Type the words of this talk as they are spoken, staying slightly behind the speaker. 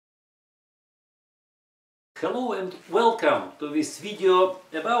Hello and welcome to this video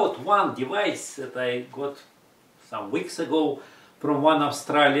about one device that I got some weeks ago from one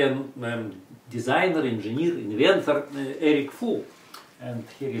Australian designer, engineer, inventor, Eric Fu. And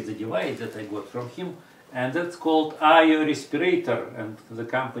here is the device that I got from him, and that's called AYO respirator, and the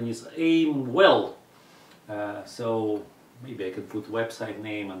company is AimWell. So maybe I can put website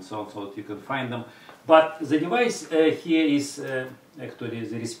name and so on so that you can find them. But the device here is actually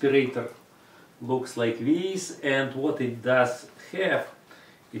the respirator. Looks like this, and what it does have,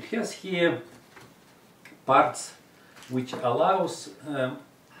 it has here parts which allows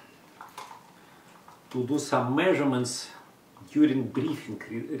to do some measurements during breathing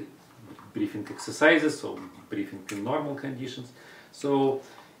exercises, or breathing in normal conditions. So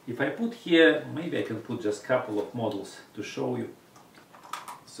if I put here, maybe I can put just a couple of models to show you.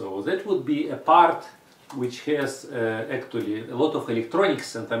 So that would be a part which has actually a lot of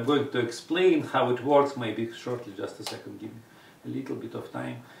electronics, and I'm going to explain how it works maybe shortly. Just a second, give me a little bit of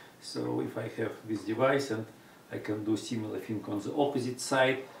time. So if I have this device and I can do similar thing on the opposite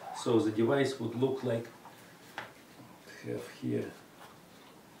side, so the device would look like, have here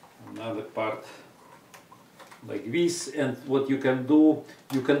another part like this, and what you can do,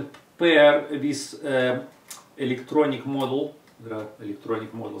 you can pair this electronic model, there are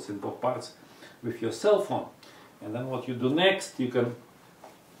electronic models in both parts, with your cell phone, and then what you do next, you can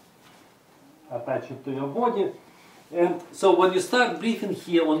attach it to your body, and so when you start breathing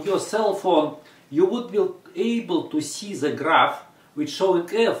here on your cell phone, you would be able to see the graph which showing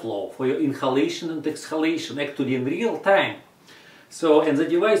airflow for your inhalation and exhalation actually in real time. So, and the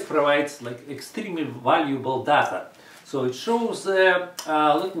device provides like extremely valuable data. So it shows,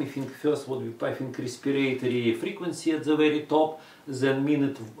 let me think first what we, I think respiratory frequency at the very top, then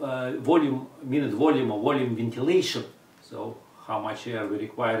minute volume or volume ventilation, so how much air we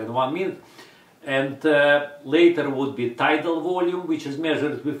require in 1 minute, and later would be tidal volume, which is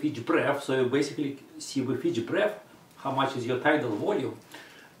measured with each breath. So you basically see with each breath how much is your tidal volume,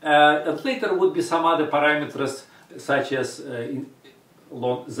 and later would be some other parameters such as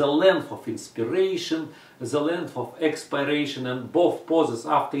the length of inspiration, the length of expiration, and both pauses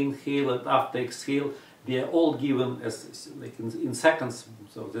after inhale and after exhale. They are all given as like in seconds,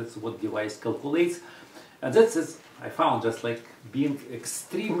 so that's what device calculates, and that's I found just like being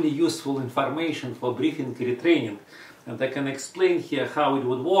extremely useful information for breathing retraining. And I can explain here how it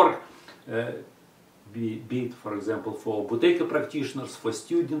would work, be it for example for Buteyko practitioners, for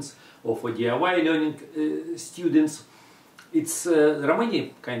students, or for DIY learning students. There are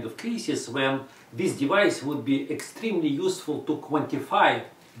many kind of cases when this device would be extremely useful to quantify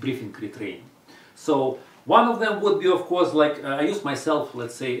breathing retraining. So one of them would be, of course, like I use myself,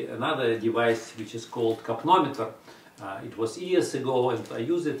 let's say, another device which is called capnometer. It was years ago, and I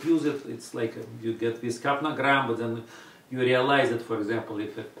use it. It's like you get this capnogram, but then you realize that, for example,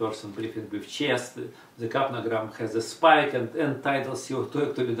 if a person breathing with chest, the capnogram has a spike, and end-tidal CO2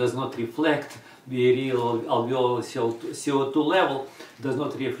 actually does not reflect the real alveolar CO2 level, does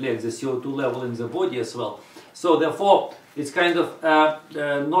not reflect the CO2 level in the body as well. So therefore, it's kind of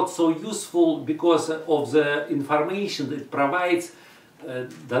not so useful because of the information that it provides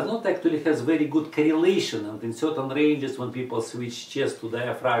does not actually has very good correlation, and in certain ranges when people switch chest to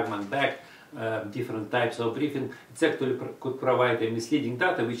diaphragm and back, different types of breathing, it actually could provide a misleading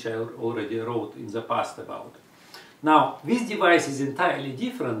data, which I already wrote in the past about. Now, this device is entirely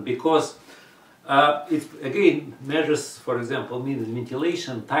different because it again measures, for example, minute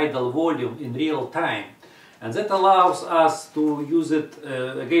ventilation, tidal volume in real time. And that allows us to use it,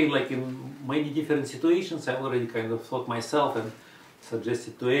 again, like in many different situations. I already kind of thought myself and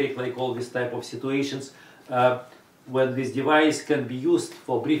suggested to Eric, like all these type of situations, when this device can be used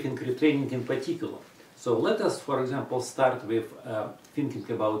for breathing retraining in particular. So let us, for example, start with thinking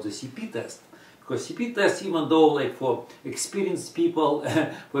about the CP test. Because CP test, even though like for experienced people,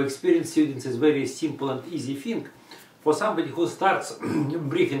 for experienced students, is very simple and easy thing, for somebody who starts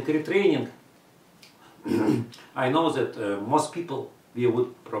breathing retraining, I know that most people, we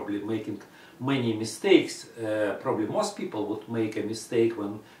would probably making many mistakes. Probably most people would make a mistake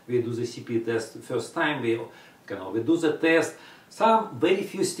when we do the CP test the first time. We do the test. Some very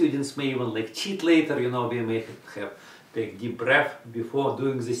few students may even like cheat later. We may have take deep breath before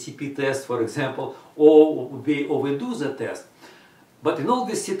doing the CP test, for example, or we overdo the test. But in all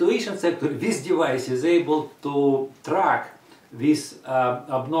these situations, actually, this device is able to track these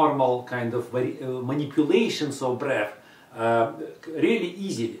abnormal kind of manipulations of breath really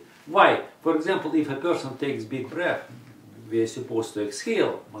easily. Why? For example, if a person takes big breath, we are supposed to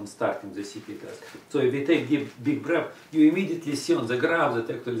exhale when starting the CP test. So if we take big breath, you immediately see on the graph that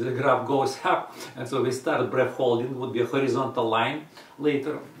actually the graph goes up, and so we start breath holding, would be a horizontal line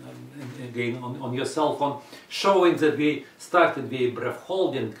later, again on your cell phone, showing that we started with breath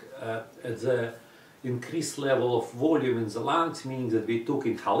holding at the increased level of volume in the lungs, meaning that we took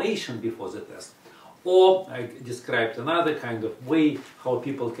inhalation before the test. Or I described another kind of way how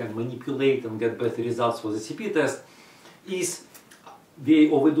people can manipulate and get better results for the CP test is we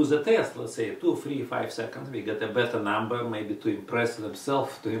do the test, let's say 2, 3, 5 seconds, we get a better number, maybe to impress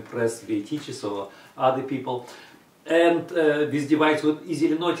themselves, to impress the teachers or other people. And this device would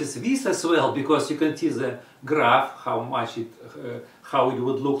easily notice this as well, because you can see the graph, how it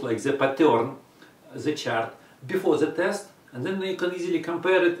would look like, the pattern, the chart before the test, and then you can easily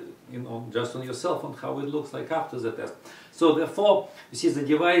compare it, just on your cell phone, how it looks like after the test. So therefore, you see, the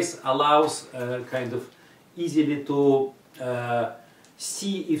device allows kind of easily to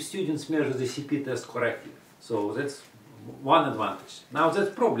see if students measure the CP test correctly. So that's one advantage. Now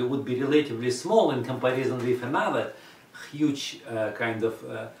that probably would be relatively small in comparison with another huge kind of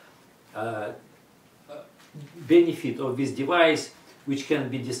benefit of this device, which can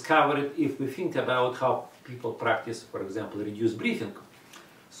be discovered if we think about how people practice, for example, reduced breathing.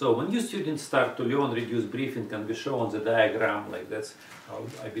 So when you students start to learn reduced breathing, and we show on the diagram, like that's how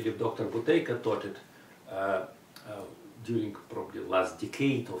I believe Dr. Buteyko taught it during probably last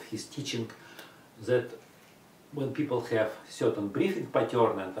decade of his teaching, that when people have certain breathing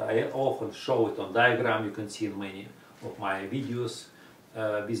pattern, and I often show it on diagram, you can see in many of my videos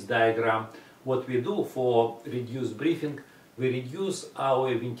this diagram, what we do for reduced breathing, we reduce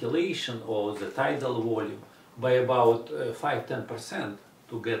our ventilation or the tidal volume by about 5–10%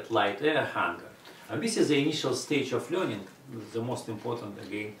 to get light air hunger. And this is the initial stage of learning. The most important,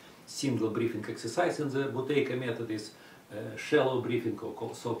 again, single breathing exercise in the Buteyko method is shallow breathing,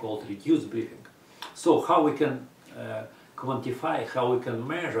 or so-called reduced breathing. So how we can quantify, how we can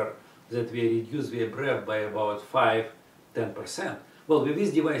measure that we reduce the breath by about 5–10%? Well, with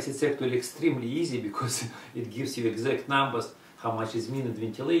this device it's actually extremely easy, because it gives you exact numbers, how much is minute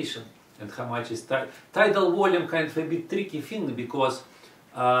ventilation and how much is tidal volume. Kind of a bit tricky thing, because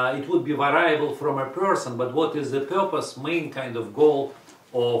it would be variable from a person, but what is the purpose, main kind of goal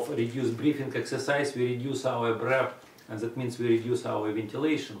of reduced breathing exercise? We reduce our breath, and that means we reduce our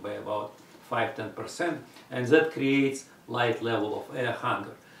ventilation by about 5–10%, and that creates light level of air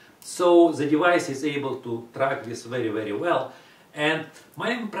hunger. So the device is able to track this very, very well. And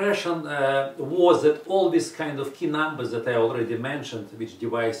my impression was that all these kind of key numbers that I already mentioned, which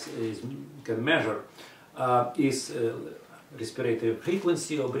device can measure, is respiratory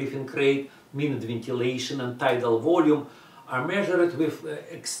frequency or breathing rate, minute ventilation, and tidal volume, are measured with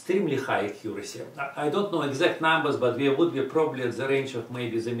extremely high accuracy. I don't know exact numbers, but we would be probably at the range of,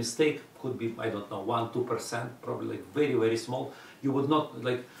 maybe the mistake could be, I don't know, 1–2%, probably like very, very small. You would not,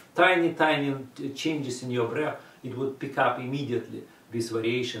 like tiny changes in your breath, it would pick up immediately these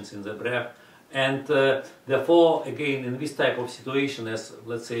variations in the breath. And therefore, again, in this type of situation, as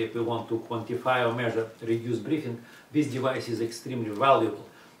let's say if we want to quantify or measure reduced breathing, this device is extremely valuable.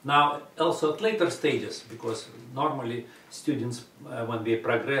 Now, also at later stages, because normally students, when they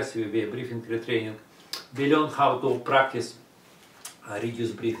progress with their breathing retraining, they learn how to practice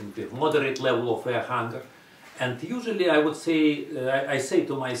reduced breathing with moderate level of air hunger. And usually I would say, I say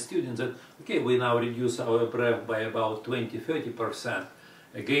to my students that, okay, we now reduce our breath by about 20–30%.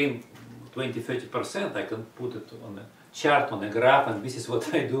 Again, 20–30%, I can put it on a chart, on a graph, and this is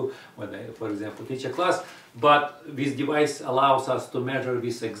what I do when I, for example, teach a class. But this device allows us to measure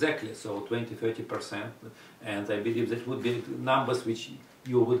this exactly, so 20–30%. And I believe that would be numbers which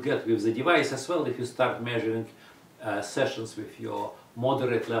you would get with the device as well if you start measuring sessions with your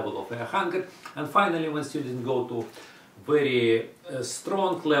moderate level of air hunger. And finally, when students go to very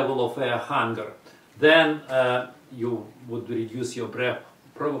strong level of air hunger, then you would reduce your breath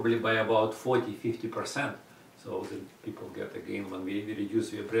probably by about 40–50%. So then people get, again, when we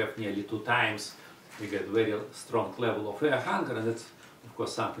reduce your breath nearly 2 times, we get very strong level of air hunger, and that's of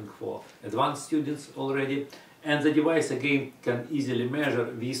course something for advanced students already. And the device again can easily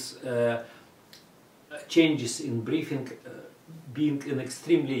measure these changes in breathing, being an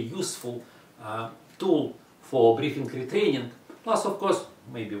extremely useful tool for breathing retraining. Plus, of course,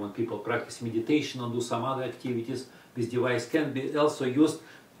 maybe when people practice meditation or do some other activities, this device can be also used.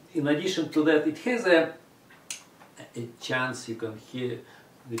 In addition to that, it has a chance, you can hear,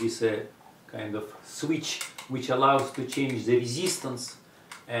 there is a kind of switch which allows to change the resistance,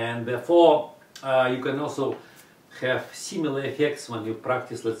 and therefore you can also have similar effects when you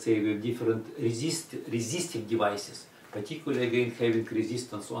practice, let's say, with different resistive devices. particularly again having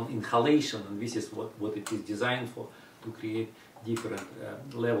resistance on inhalation, and this is what it is designed for, to create different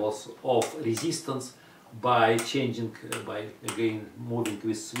levels of resistance by changing, by again moving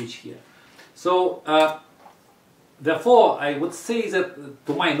with switch here. So therefore I would say that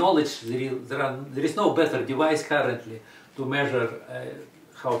to my knowledge there is no better device currently to measure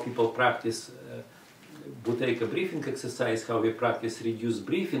how people practice Buteyko breathing exercise, how we practice reduced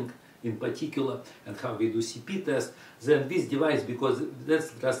breathing in particular, and how we do CP test than this device, because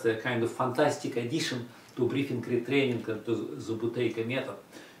that's just a kind of fantastic addition to breathing retraining and to the Buteyko method.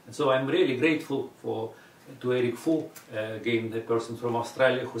 And so I'm really grateful to Eric Fu, again the person from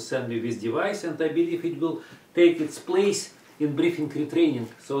Australia who sent me this device, and I believe it will take its place in breathing retraining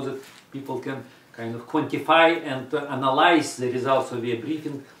so that people can kind of quantify and analyze the results of their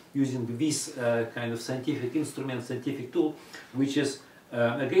breathing using this kind of scientific instrument, scientific tool, which is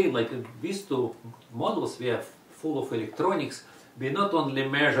again, like these two models, we are full of electronics. We not only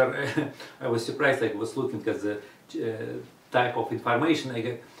measure, I was surprised, I was looking at the type of information I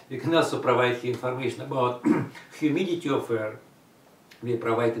get. We can also provide information about humidity of air. We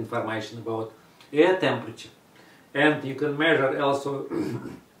provide information about air temperature. And you can measure also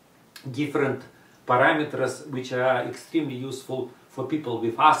different parameters which are extremely useful for people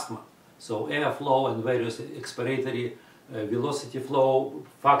with asthma. So airflow and various expiratory velocity flow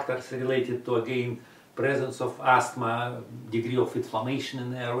factors related to, again, presence of asthma, degree of inflammation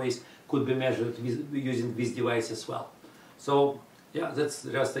in airways could be measured using this device as well. So yeah, that's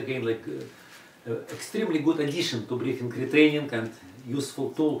just again like extremely good addition to breathing retraining and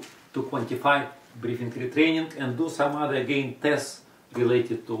useful tool to quantify breathing retraining and do some other again tests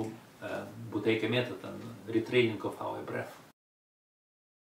related to Buteyko method and retraining of our breath.